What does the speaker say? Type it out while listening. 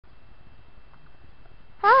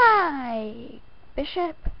Hi,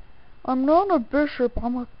 Bishop. I'm not a bishop,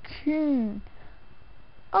 I'm a king.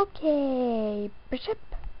 Okay, Bishop.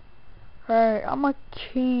 Hey, I'm a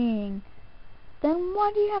king. Then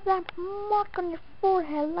why do you have that mark on your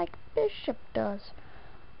forehead like Bishop does?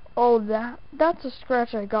 Oh, that's a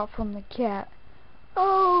scratch I got from the cat.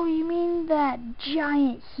 Oh, you mean that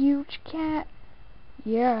giant, huge cat?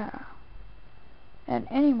 Yeah. And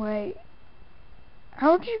anyway,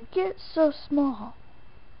 how'd you get so small?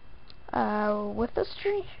 With a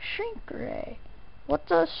shrink ray.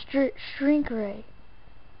 What's a shrink ray?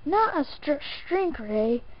 Not a shrink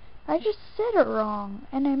ray. I just said it wrong,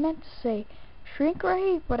 and I meant to say shrink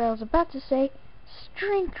ray, but I was about to say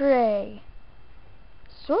stink ray.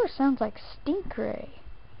 Sort of sounds like stink ray.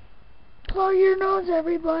 Blow your nose,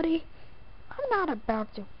 everybody. I'm not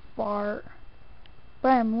about to fart, but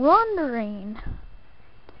I'm wondering,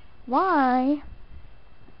 why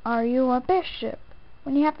are you a bishop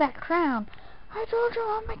when you have that crown? I told you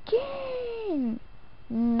I'm a king.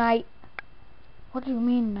 Knight. What do you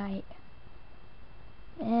mean, knight?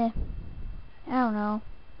 I don't know.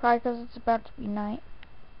 Probably because it's about to be night.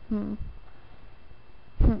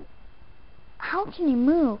 How can you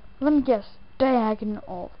move? Let me guess.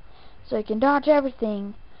 Diagonal. So you can dodge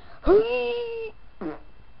everything. Oh,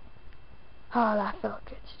 that felt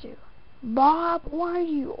good to do. Bob, why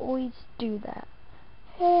do you always do that?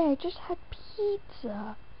 Hey, I just had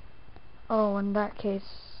pizza. Oh, in that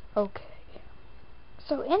case, okay.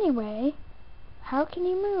 So anyway, how can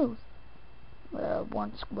you move?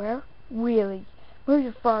 One square? Really? Where's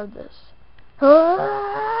your farthest?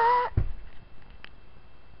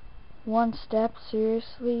 One step?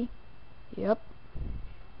 Seriously? Yep.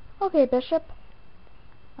 Okay, Bishop.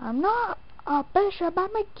 I'm not a bishop,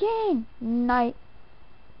 I'm a king. Knight.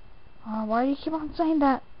 Why do you keep on saying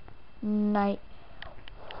that? Knight.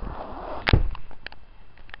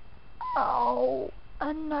 Oh,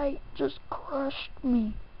 a knight just crushed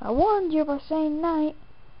me. I warned you by saying knight.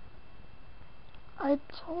 I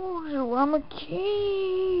told you I'm a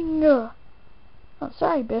king. Oh,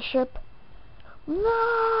 sorry, Bishop.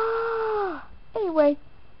 No. Anyway,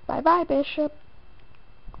 bye-bye, Bishop.